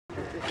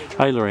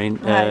Hi, Lorraine.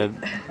 Hi.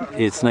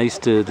 It's nice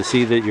to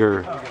see that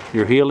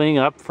you're healing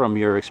up from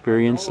your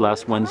experience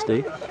last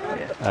Wednesday.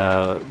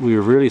 We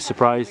were really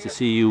surprised to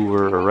see you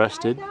were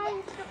arrested.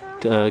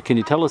 Can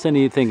you tell us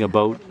anything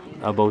about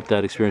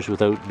that experience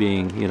without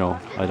being,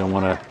 I don't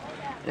want to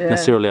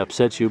necessarily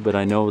upset you, but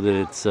I know that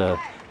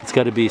it's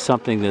got to be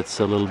something that's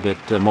a little bit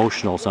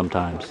emotional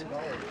sometimes.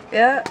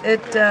 Yeah,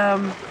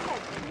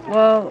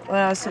 well, when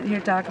I was sitting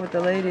here talking with the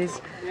ladies,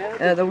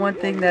 the one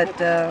thing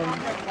that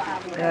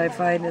I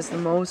find is the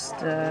most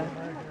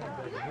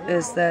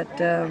is that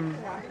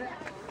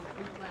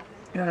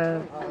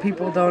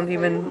people don't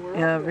even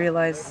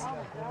realize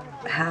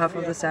half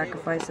of the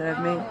sacrifice that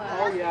I've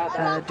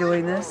made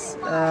doing this.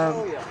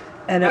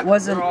 And it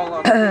wasn't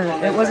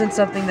it wasn't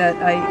something that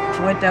I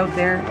went out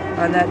there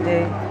on that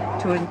day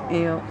to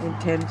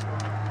intend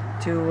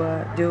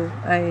to do.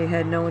 I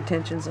had no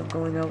intentions of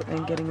going out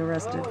and getting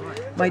arrested.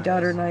 My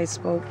daughter and I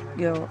spoke,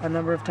 a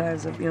number of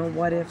times of,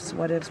 what ifs,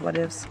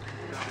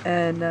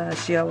 and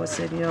she always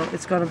said,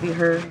 it's going to be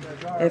her,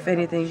 if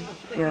anything,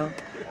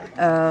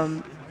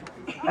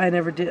 I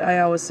never did. I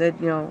always said,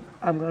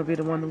 I'm going to be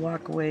the one to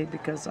walk away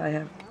because I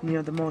have,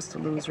 the most to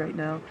lose right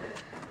now.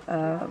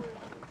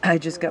 I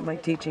just got my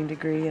teaching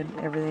degree and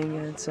everything,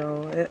 and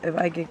so if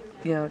I get,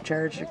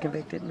 charged or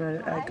convicted,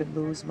 I could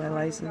lose my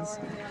license.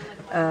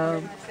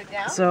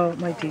 So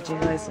my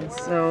teaching license.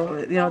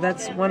 So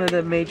that's one of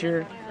the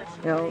major,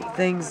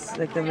 things,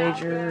 like the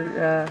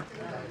major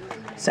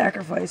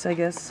sacrifice, I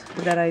guess,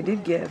 that I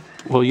did give.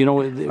 Well,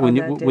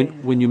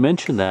 when you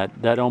mention that,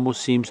 that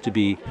almost seems to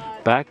be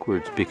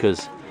backwards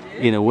because,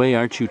 in a way,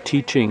 aren't you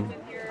teaching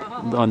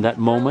on that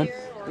moment,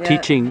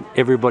 teaching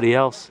everybody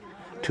else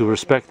to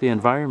respect the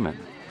environment?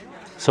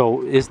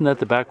 So isn't that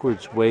the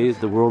backwards way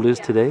the world is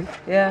today?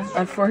 Yeah,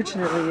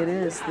 unfortunately it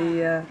is.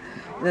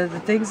 The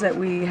things that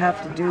we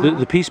have to do.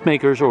 The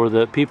peacemakers or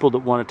the people that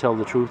want to tell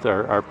the truth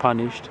are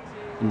punished,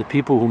 and the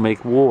people who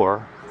make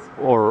war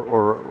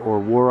or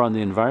war on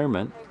the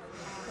environment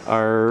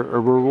are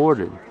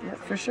rewarded. Yeah,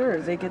 for sure.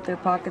 They get their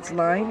pockets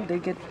lined. They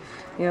get,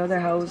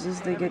 their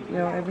houses. They get,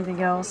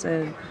 everything else,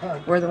 and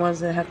we're the ones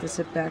that have to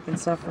sit back and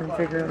suffer and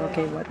figure out,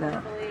 okay, what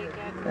now?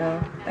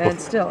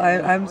 And still,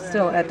 I'm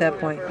still at that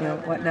point.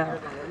 What now?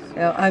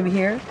 I'm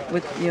here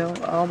with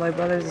all my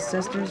brothers and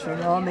sisters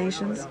from all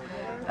nations,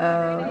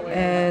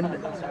 and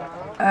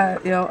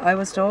I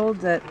was told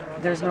that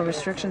there's no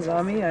restrictions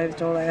on me. I was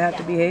told I have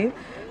to behave.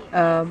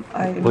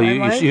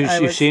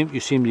 You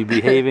seem to be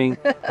behaving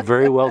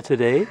very well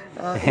today.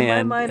 In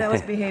my mind, I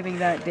was behaving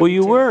that day. Well,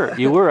 you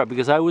were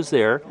because I was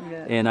there,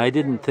 and I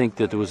didn't think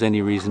that there was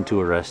any reason to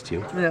arrest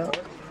you. No.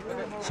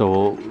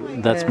 So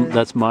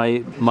that's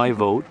my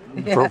vote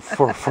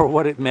for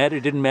what it mattered.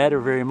 It didn't matter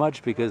very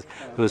much because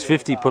there was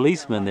 50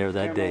 policemen there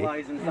that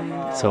day.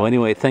 So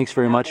anyway, thanks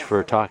very much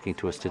for talking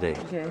to us today.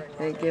 Okay,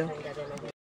 thank you.